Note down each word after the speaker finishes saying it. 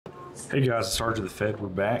Hey guys, it's Sergeant the Fed. We're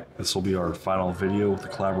back. This will be our final video with the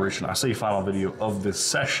collaboration. I say final video of this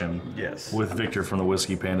session. Yes. With Victor from the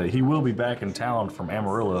Whiskey Panda. He will be back in town from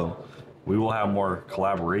Amarillo. We will have more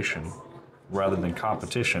collaboration rather than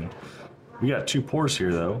competition. We got two pours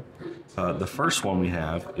here though. The first one we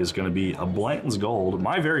have is going to be a Blanton's Gold,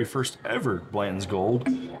 my very first ever Blanton's Gold,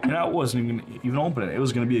 and I wasn't even opening it. It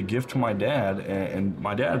was going to be a gift to my dad, and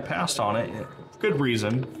my dad passed on it. Good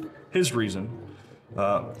reason, his reason.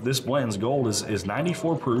 This Blanton's Gold is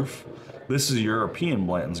 94 proof. This is European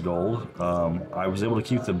Blanton's Gold. I was able to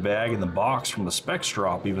keep the bag in the box from the specs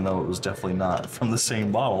drop, even though it was definitely not from the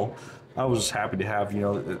same bottle. I was just happy to have, you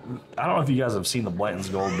know, I don't know if you guys have seen the Blanton's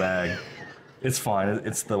Gold bag. It's fine.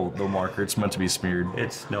 It's the marker. It's meant to be smeared.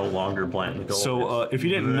 It's no longer Blanton Gold. So if you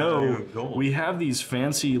didn't know, we have these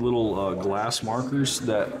fancy little glass markers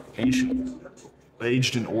that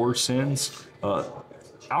aged in ore sins.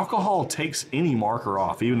 Alcohol takes any marker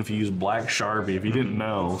off, even if you use black Sharpie, if you didn't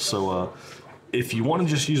know. So if you want to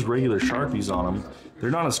just use regular Sharpies on them,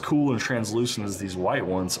 they're not as cool and translucent as these white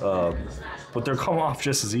ones, but they'll come off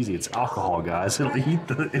just as easy. It's alcohol, guys. It'll eat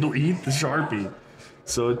the Sharpie.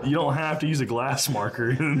 So you don't have to use a glass marker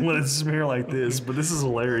and let it smear like this, but this is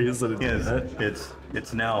hilarious that it did that.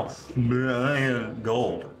 It's now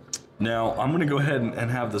gold. Now, I'm going to go ahead and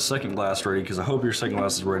have the second glass ready, because I hope your second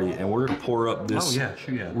glass is ready, and we're going to pour up this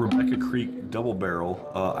Rebecca Creek Double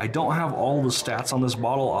Barrel. I don't have all the stats on this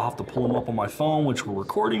bottle. I'll have to pull them up on my phone, which we're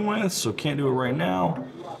recording with, so can't do it right now.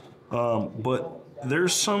 But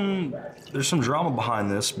there's some drama behind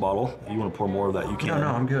this bottle. You want to pour more of that, you can. No,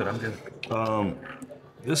 I'm good.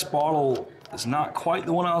 This bottle is not quite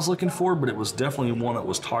the one I was looking for, but it was definitely one that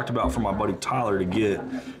was talked about for my buddy Tyler to get.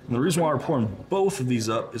 And the reason why we're pouring both of these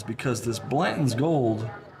up is because this Blanton's Gold,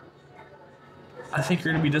 I think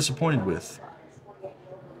you're going to be disappointed with.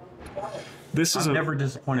 I'm never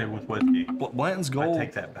disappointed with whiskey. Blanton's Gold. I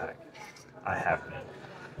take that back. I have been.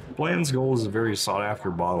 Blanton's Gold is a very sought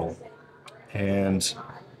after bottle, and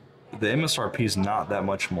the MSRP is not that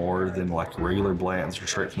much more than like regular Blanton's or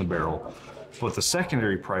straight from the barrel. But the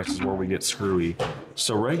secondary price is where we get screwy.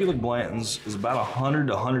 So regular Blanton's is about $100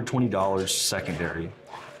 to $120 secondary.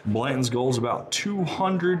 Blanton's Gold is about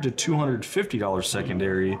 $200 to $250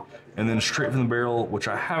 secondary. And then straight from the barrel, which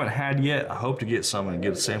I haven't had yet, I hope to get some and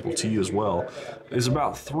get a sample to you as well, is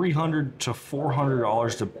about $300 to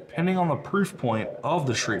 $400 depending on the proof point of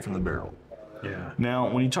the straight from the barrel. Yeah.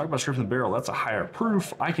 Now, when you talk about straight from the barrel, that's a higher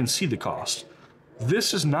proof. I can see the cost.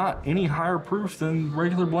 This is not any higher proof than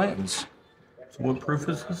regular Blanton's. So what proof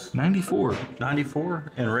is this? 94.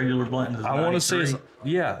 94, and regular Blanton is 93. I want to say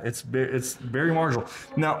it's very marginal.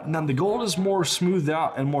 Now the gold is more smoothed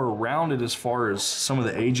out and more rounded as far as some of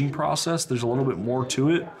the aging process. There's a little bit more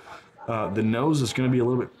to it. The nose is going to be a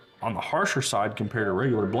little bit on the harsher side compared to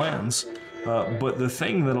regular Blantons. But the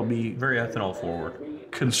thing that'll be very ethanol forward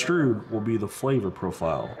construed will be the flavor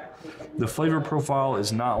profile. The flavor profile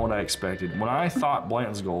is not what I expected. When I thought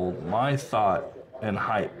Blanton's Gold, my thought and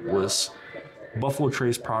hype was Buffalo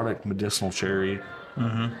Trace product, medicinal cherry.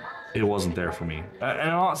 It wasn't there for me. And I'm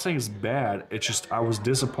not saying it's bad. It's just I was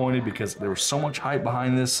disappointed because there was so much hype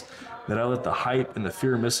behind this that I let the hype and the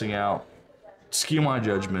fear of missing out skew my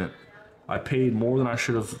judgment. I paid more than I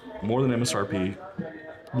should have, more than MSRP.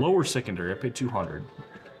 Lower secondary, I paid $200.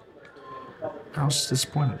 I was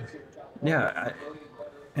disappointed. Yeah,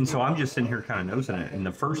 and so I'm just sitting here kind of nosing it, and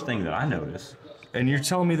the first thing that I notice. And you're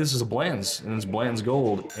telling me this is a Blanton's, and it's Blanton's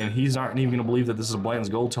Gold, and he's not even going to believe that this is a Blanton's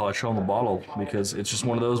Gold till I show him the bottle, because it's just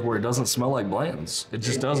one of those where it doesn't smell like Blanton's. It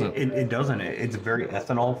just doesn't. It doesn't. It's very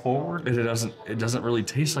ethanol forward. It doesn't really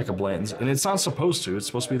taste like a Blanton's, and it's not supposed to. It's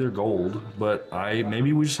supposed to be their gold, but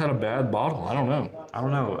maybe we just had a bad bottle. I don't know.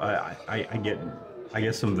 I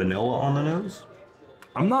get some vanilla on the nose.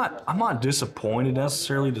 I'm not disappointed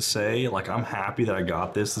necessarily to say, like, I'm happy that I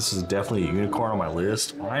got this. This is definitely a unicorn on my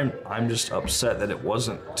list. I'm just upset that it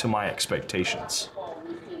wasn't to my expectations.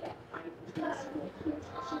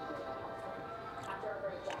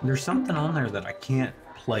 There's something on there that I can't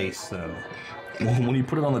place though. When you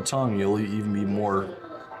put it on the tongue, you'll even be more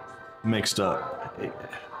mixed up.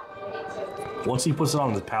 Once he puts it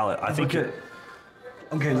on the palate, I think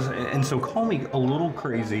okay, and so call me a little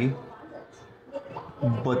crazy,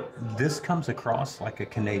 but this comes across like a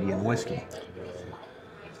Canadian whiskey.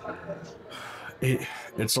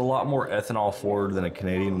 It's a lot more ethanol forward than a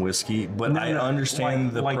Canadian whiskey, but I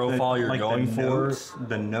understand the profile you're going for.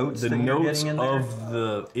 The notes of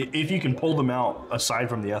the, if you can pull them out aside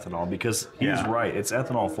from the ethanol, because he's right, it's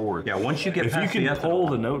ethanol forward. Yeah, once you get past the ethanol. If you can pull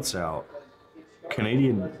the notes out,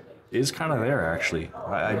 Canadian is kind of there, actually.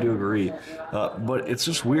 I do agree. But it's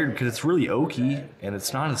just weird because it's really oaky and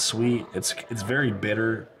it's not as sweet. It's very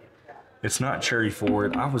bitter. It's not cherry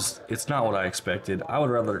forward. It's not what I expected. I'd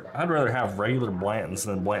rather have regular Blantons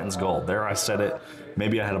than Blanton's Gold. There, I said it.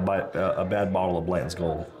 Maybe I had a bad bottle of Blanton's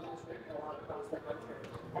Gold.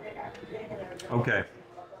 Okay.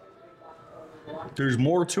 There's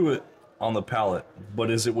more to it on the palate, but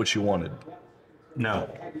is it what you wanted? No.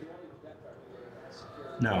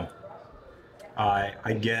 No.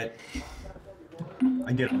 I get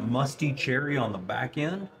a musty cherry on the back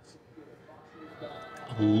end.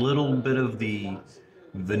 A little bit of the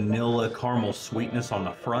vanilla caramel sweetness on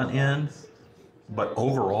the front end. But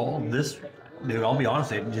overall, dude, I'll be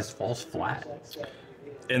honest, it just falls flat.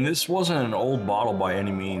 And this wasn't an old bottle by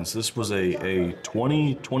any means. This was a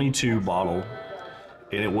 2022 bottle,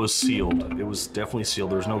 and it was sealed. It was definitely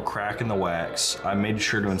sealed. There was no crack in the wax. I made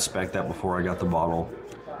sure to inspect that before I got the bottle.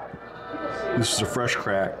 This is a fresh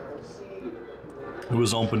crack. It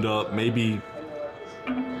was opened up maybe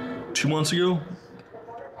 2 months ago.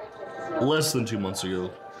 Less than 2 months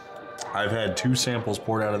ago. I've had 2 samples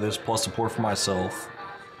poured out of this, plus a pour for myself.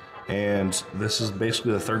 And this is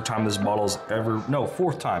basically the third time this bottle's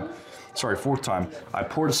fourth time. Sorry, fourth time. I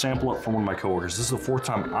poured a sample up from one of my coworkers. This is the 4th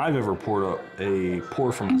time I've ever poured up a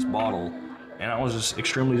pour from this bottle, and I was just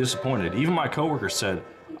extremely disappointed. Even my coworker said,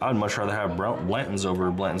 I'd much rather have Blanton's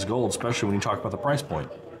over Blanton's Gold, especially when you talk about the price point.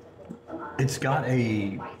 It's got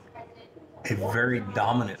a very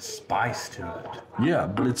dominant spice to it. Yeah,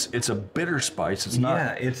 but it's a bitter spice. It's not.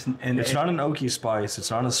 Yeah, it's not an oaky spice. It's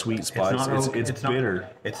not a sweet spice. It's bitter.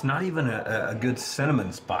 It's not even a good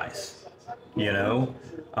cinnamon spice. You know,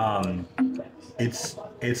 it's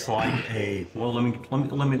like a well.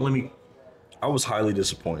 Let me. I was highly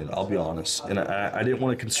disappointed. I'll be honest, and I didn't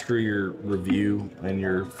want to construe your review and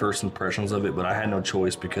your first impressions of it, but I had no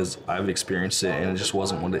choice because I've experienced it, and it just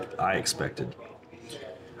wasn't what I expected.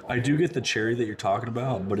 I do get the cherry that you're talking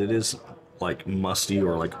about, but it is like musty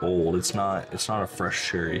or like old. It's not a fresh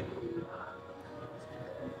cherry.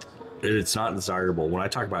 It's not desirable. When I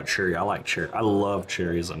talk about cherry, I like cherry. I love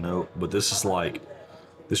cherry as a note, but this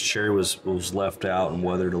cherry was left out and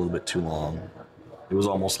weathered a little bit too long. It was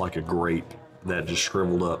almost like a grape that just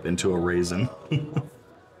shriveled up into a raisin.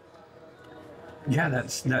 Yeah,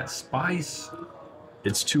 that spice.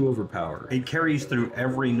 It's too overpowered. It carries through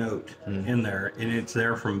every note in there, and it's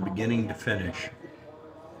there from beginning to finish.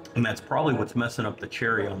 And that's probably what's messing up the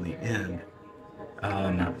cherry on the end.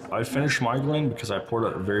 I finished my Glen because I poured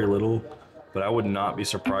out very little, but I would not be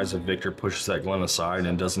surprised if Victor pushes that Glen aside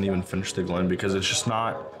and doesn't even finish the Glen because it's just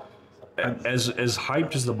not as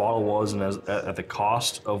hyped as the bottle was, and at the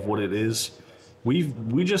cost of what it is.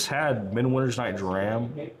 We just had Midwinter's Night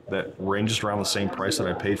Dram that ranges around the same price that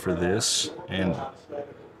I paid for this, and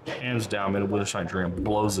hands down, Midwinter's Night Dram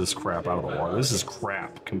blows this crap out of the water. This is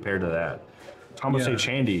crap compared to that. Thomas H.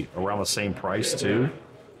 Handy around the same price too.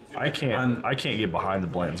 I can't get behind the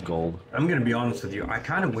Blanton's Gold. I'm gonna be honest with you. I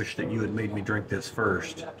kind of wish that you had made me drink this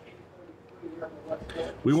first.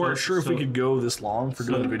 We weren't sure if we could go this long for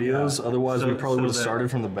doing videos. Otherwise, we probably would have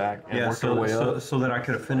started from the back and worked our way up. So that I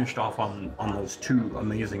could have finished off on those 2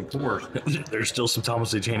 amazing pours. There's still some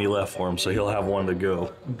Thomas H. Handy left for him, so he'll have one to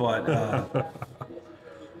go. But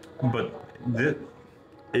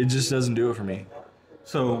it just doesn't do it for me.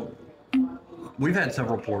 So we've had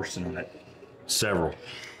several pours tonight. Several.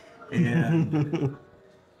 And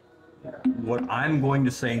what I'm going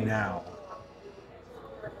to say now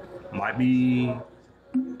might be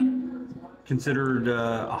considered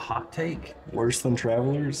a hot take. Worse than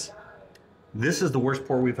Travelers? This is the worst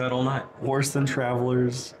pour we've had all night. Worse than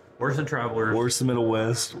Travelers? Worse than Travelers. Worse than Middle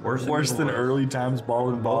West? Worse than Early Times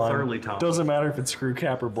Ball and Bond? Both Early Times. Doesn't matter if it's Screw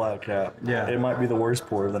Cap or Black Cap. Yeah. It might be the worst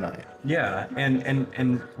pour of the night. Yeah,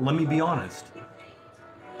 and let me be honest.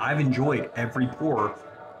 I've enjoyed every pour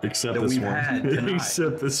Except that this we've one. had tonight.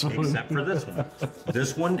 Except this one. Except for this one.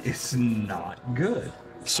 This one is not good.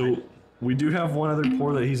 So we do have one other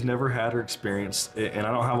pour that he's never had or experienced, and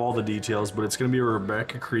I don't have all the details, but it's going to be a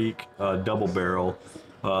Rebecca Creek double barrel.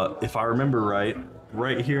 If I remember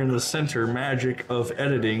right here in the center, magic of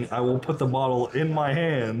editing, I will put the bottle in my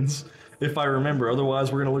hands if I remember.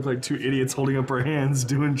 Otherwise, we're going to look like 2 idiots holding up our hands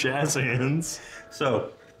doing jazz hands.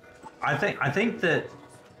 So I think that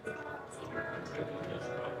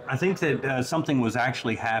something was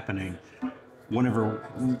actually happening whenever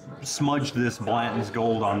we smudged this Blanton's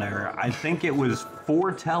Gold on there. I think it was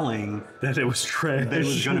foretelling that it was trash. That it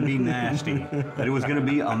was going to be nasty. That it was going to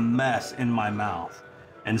be a mess in my mouth.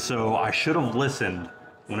 And so I should have listened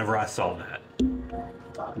whenever I saw that.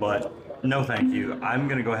 But No, thank you. I'm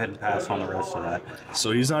going to go ahead and pass on the rest of that.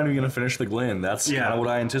 So he's not even going to finish the Glen. That's Yeah. kind of what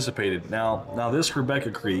I anticipated. Now this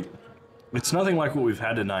Rebecca Creek, it's nothing like what we've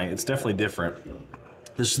had tonight. It's definitely different.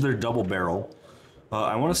 This is their double barrel.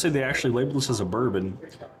 I want to say they actually labeled this as a bourbon,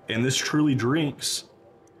 and this truly drinks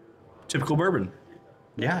typical bourbon.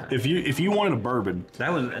 Yeah. If you wanted a bourbon,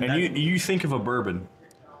 you think of a bourbon,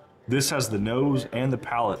 this has the nose and the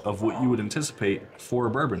palate of what you would anticipate for a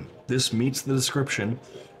bourbon. This meets the description,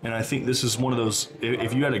 and I think this is one of those.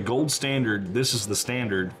 If you had a gold standard, this is the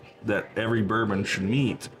standard that every bourbon should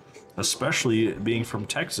meet. Especially being from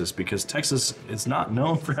Texas, because Texas is not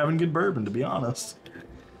known for having good bourbon, to be honest.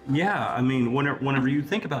 Yeah, I mean, whenever you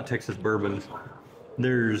think about Texas bourbons,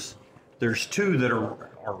 there's two that are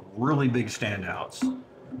really big standouts.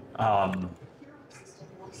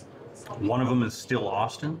 One of them is still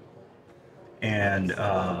Austin, and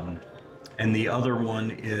the other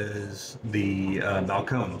one is the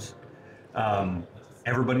Balcones.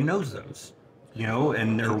 Everybody knows those,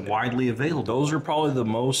 and they're widely available. Those are probably the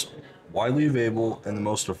most widely available and the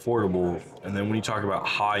most affordable. And then when you talk about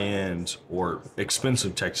high-end or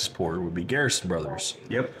expensive Texas porter, would be Garrison Brothers.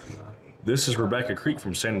 Yep. This is Rebecca Creek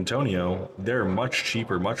from San Antonio. They're much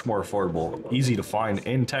cheaper, much more affordable, easy to find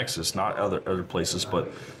in Texas, not other places,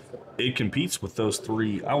 but it competes with those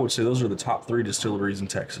three. I would say those are the top three distilleries in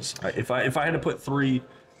Texas. If I had to put three,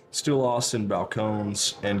 Still Austin,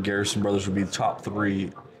 Balcones, and Garrison Brothers would be the top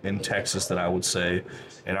three in Texas that I would say.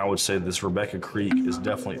 And I would say this Rebecca Creek is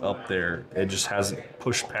definitely up there. It just hasn't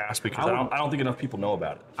pushed past because I don't think enough people know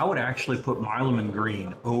about it. I would actually put Milam and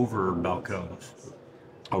Green over Balcones.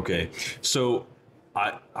 Okay, so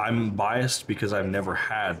I'm biased because I've never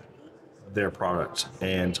had their product,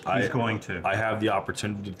 and I have the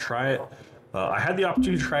opportunity to try it. I had the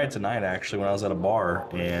opportunity to try it tonight, actually, when I was at a bar,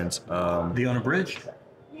 and the Unabridged.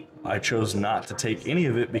 I chose not to take any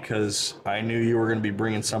of it because I knew you were going to be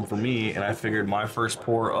bringing some for me, and I figured my first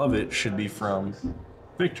pour of it should be from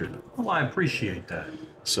Victor. Well, I appreciate that.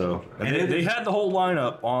 So they had the whole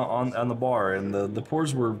lineup on the bar, and the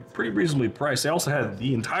pours were pretty reasonably priced. They also had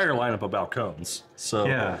the entire lineup of Balcones. So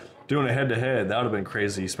yeah. Doing a head-to-head, that would have been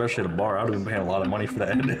crazy, especially at a bar. I would have been paying a lot of money for that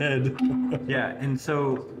head-to-head. Yeah, and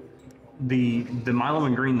so the Milam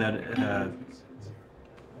and Green that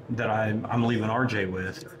I'm leaving RJ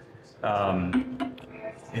with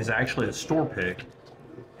is actually a store pick,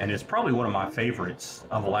 and it's probably one of my favorites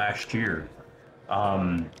of last year.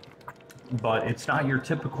 But it's not your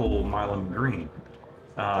typical Milam and Green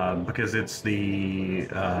because it's the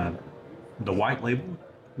white label,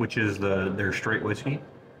 which is their straight whiskey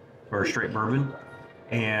or straight bourbon,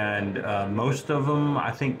 and most of them I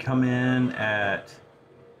think come in at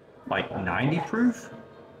like 90 proof,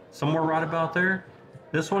 somewhere right about there.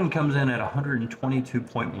 This one comes in at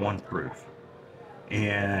 122.1 proof,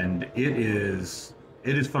 and it is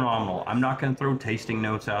phenomenal. I'm not going to throw tasting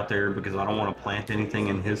notes out there because I don't want to plant anything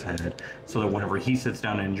in his head, so that whenever he sits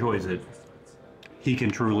down and enjoys it, he can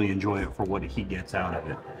truly enjoy it for what he gets out of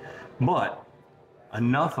it. But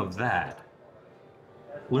enough of that.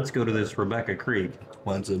 Let's go to this Rebecca Creek.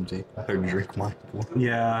 Mine's empty. I heard you drink mine.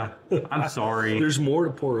 Yeah, I'm sorry. There's more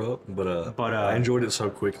to pour up, but I enjoyed it so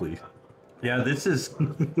quickly. Yeah, this is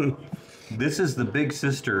the big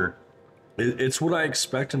sister. It's what I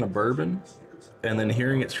expect in a bourbon. And then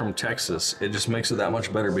hearing it's from Texas, it just makes it that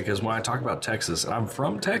much better because when I talk about Texas, and I'm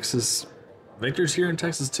from Texas, Victor's here in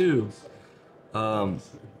Texas too.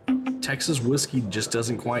 Texas whiskey just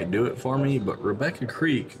doesn't quite do it for me, but Rebecca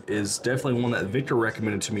Creek is definitely one that Victor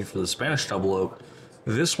recommended to me for the Spanish double oak.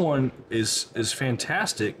 This one is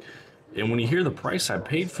fantastic, and when you hear the price I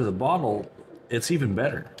paid for the bottle, it's even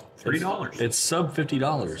better. $3. It's sub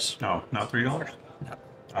 $50. No, not $3. No.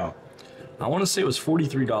 Oh, I want to say it was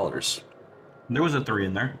 $43. there was a 3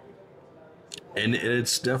 in there. And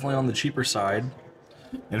it's definitely on the cheaper side.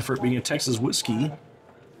 And for it being a Texas whiskey,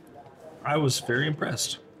 I was very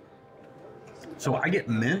impressed. So I get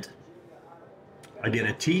mint, I get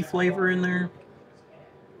a tea flavor in there,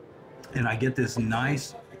 and I get this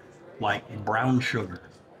nice, like, brown sugar.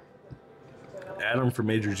 Adam from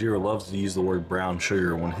Major Zero loves to use the word brown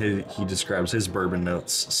sugar when he describes his bourbon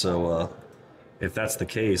notes. So if that's the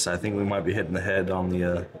case, I think we might be hitting the head on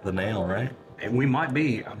the nail, right? And we might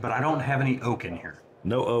be, but I don't have any oak in here.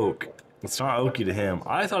 No oak. It's not oaky to him.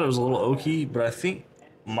 I thought it was a little oaky, but I think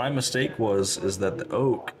my mistake is that the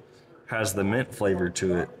oak has the mint flavor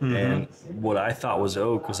to it, and what I thought was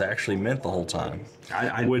oak was actually mint the whole time,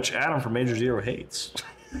 which Adam from Major Zero hates.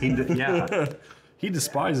 Yeah. He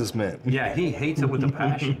despises mint. Yeah, he hates it with a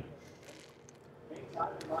passion.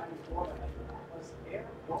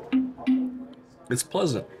 It's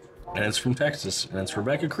pleasant, and it's from Texas, and it's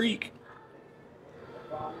Rebecca Creek.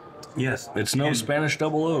 Yes, It's no Spanish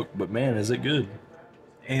double oak, but man, is it good.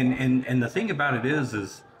 and the thing about it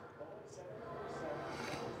is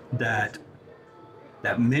that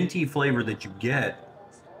minty flavor that you get,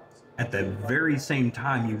 at the very same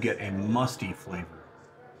time you get a musty flavor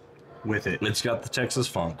with it. It's got the Texas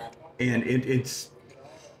funk. And it's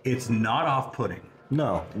not off-putting.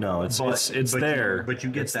 No, it's there. But you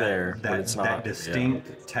get it's there, but it's not, that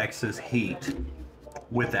distinct Texas heat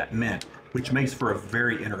with that mint, which makes for a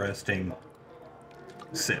very interesting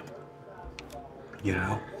sip. You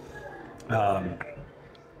know.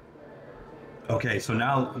 Okay, so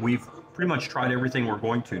now we've pretty much tried everything we're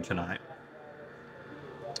going to tonight.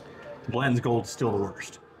 Blanton's Gold is still the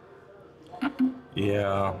worst.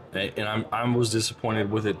 Yeah, and I was disappointed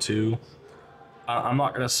with it too. I'm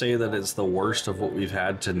not gonna say that it's the worst of what we've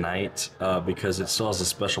had tonight, because it still has a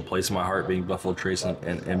special place in my heart, being Buffalo Trace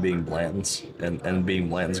and being Blanton's and being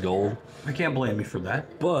Blanton's Gold. I can't blame you for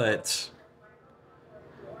that. But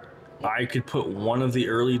I could put one of the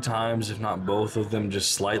early times, if not both of them,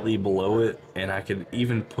 just slightly below it, and I could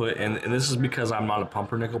even put, and this is because I'm not a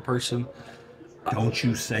pumpernickel person. Don't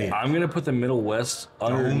you say it. I'm gonna put the Middle West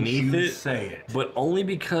underneath it. Say it. But only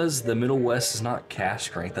because the Middle West is not cast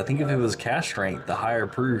strength. I think if it was cast strength, the higher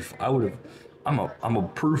proof, I would have. I'm a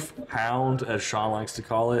proof hound, as Sean likes to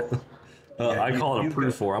call it. I call it a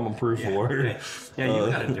proof whore. I'm a proof whore. Yeah,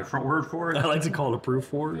 you got a different word for it. I like to call it a proof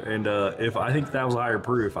whore. And if I think that was higher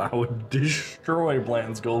proof, I would destroy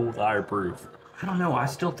Blanton's Gold with higher proof. I don't know. I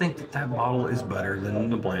still think that bottle is better than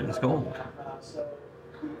the Blanton's Gold.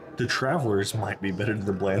 The Travelers might be better than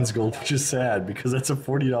the Blanton's Gold, which is sad because that's a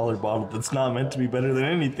 $40 bottle that's not meant to be better than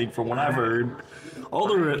anything from what I've heard. All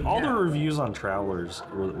the reviews on Travelers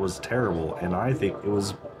was terrible, and I think it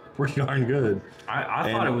was pretty darn good.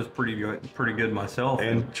 I thought it was pretty good myself.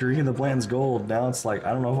 And drinking the Blanton's Gold, now it's like,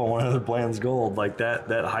 I don't know if I want another Blanton's Gold. Like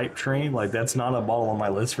that hype train, like that's not a bottle on my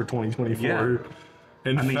list for 2024.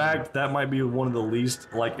 Yeah. In fact, that might be one of the least,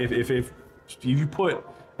 like if you put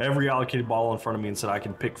every allocated bottle in front of me and said I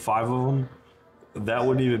can pick 5 of them, that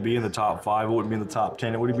wouldn't even be in the top 5. It wouldn't be in the top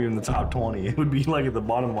 10. It wouldn't be in the top 20. It would be like at the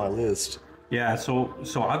bottom of my list. Yeah, so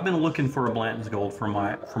I've been looking for a Blanton's Gold for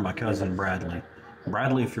my cousin Bradley.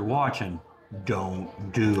 Bradley, if you're watching,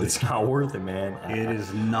 don't do it. It's not worth it, man. It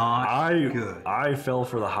is not good. I fell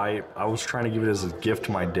for the hype. I was trying to give it as a gift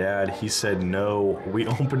to my dad. He said no. We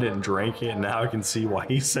opened it and drank it, and now I can see why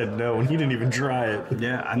he said no, and he didn't even try it.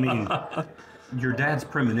 Yeah, I mean, your dad's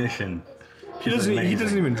premonition. He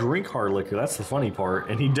doesn't even drink hard liquor. That's the funny part.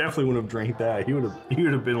 And he definitely wouldn't have drank that. He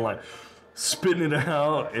would have been like spitting it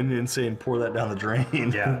out and then saying, pour that down the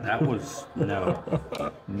drain. Yeah, that was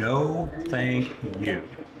no, thank you.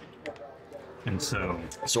 And so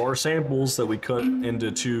our samples that we cut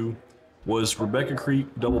into 2 was Rebecca Creek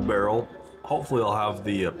Double Barrel. Hopefully I'll have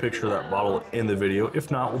the picture of that bottle in the video. If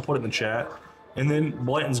not, we'll put it in the chat. And then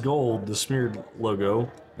Blanton's Gold, the smeared logo,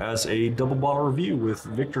 as a double bottle review with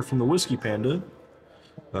Victor from the Whiskey Panda.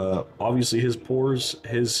 Obviously his pours,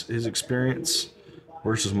 his experience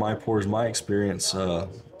versus my pours, my experience, they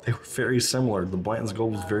were very similar. The Blanton's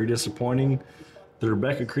Gold was very disappointing. The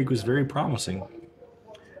Rebecca Creek was very promising.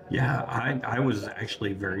 Yeah, I was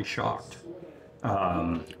actually very shocked.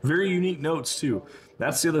 Very unique notes too.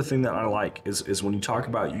 That's the other thing that I like is when you talk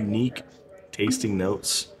about unique tasting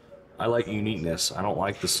notes. I like uniqueness. I don't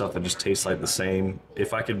like the stuff that just tastes like the same.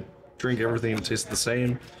 If I could drink everything and taste the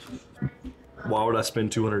same, why would I spend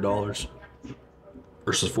 $200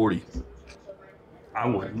 versus $40? I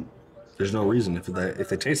wouldn't. There's no reason if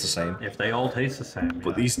they taste the same. If they all taste the same.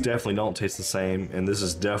 But these definitely don't taste the same, and this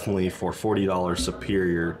is definitely for $40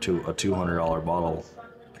 superior to a $200 bottle,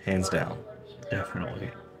 hands down. Definitely.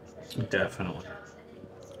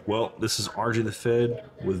 Well, this is RJ the Fed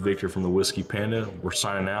with Victor from the Whiskey Panda. We're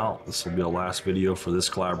signing out. This will be the last video for this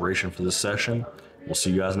collaboration for this session. We'll see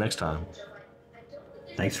you guys next time.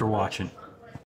 Thanks for watching.